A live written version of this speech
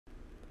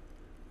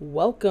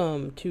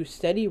Welcome to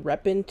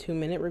SteadyReppin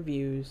 2-minute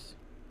reviews.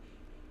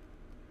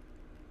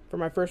 For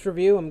my first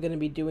review, I'm going to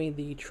be doing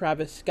the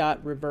Travis Scott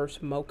Reverse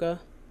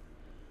Mocha.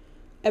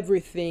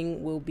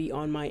 Everything will be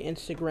on my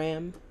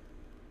Instagram.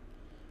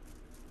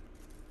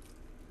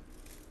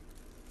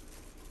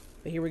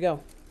 But here we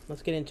go.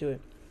 Let's get into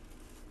it.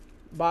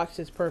 Box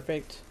is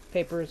perfect.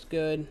 Paper is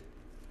good.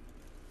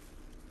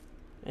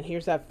 And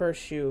here's that first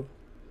shoe.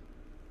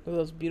 Look at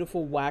those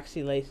beautiful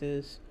waxy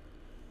laces.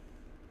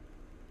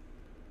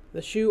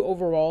 The shoe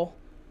overall,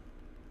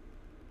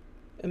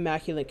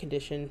 immaculate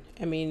condition.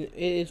 I mean, it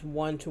is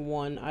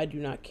 1-to-1. I do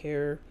not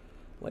care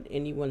what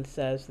anyone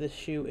says. This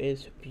shoe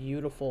is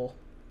beautiful.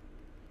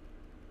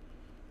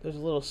 There's a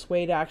little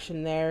suede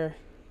action there.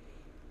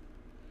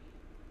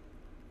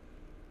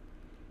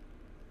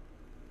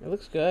 It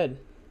looks good.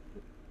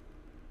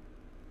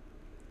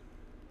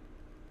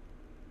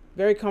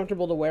 Very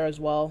comfortable to wear as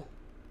well.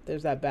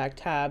 There's that back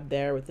tab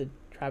there with the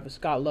Travis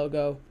Scott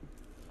logo.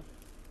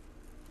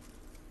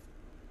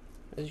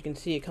 As you can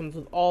see, it comes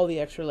with all the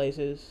extra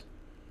laces.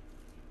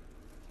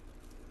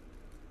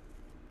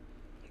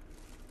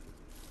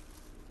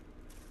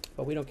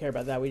 But we don't care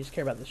about that. We just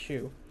care about the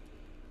shoe.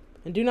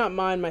 And do not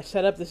mind my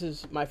setup. This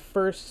is my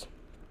first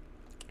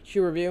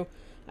shoe review.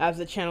 As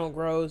the channel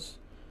grows,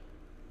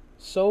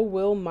 so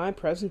will my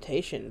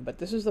presentation. But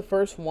this is the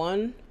first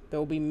one. There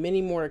will be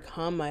many more to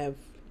come. I have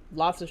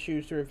lots of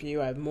shoes to review.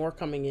 I have more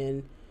coming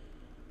in.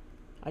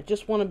 I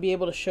just want to be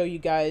able to show you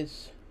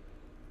guys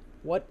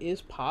what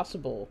is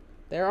possible.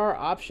 There are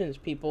options,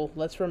 people.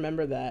 Let's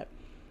remember that.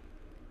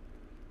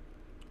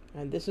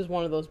 And this is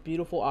one of those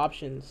beautiful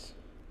options.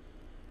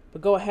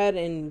 But go ahead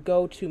and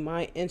go to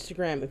my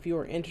Instagram if you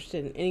are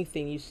interested in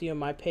anything you see on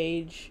my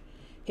page.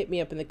 Hit me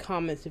up in the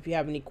comments if you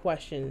have any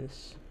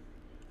questions.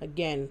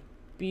 Again,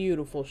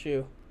 beautiful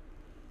shoe.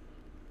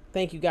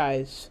 Thank you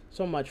guys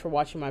so much for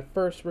watching my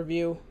first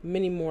review.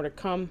 Many more to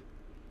come.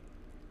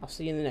 I'll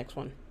see you in the next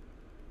one.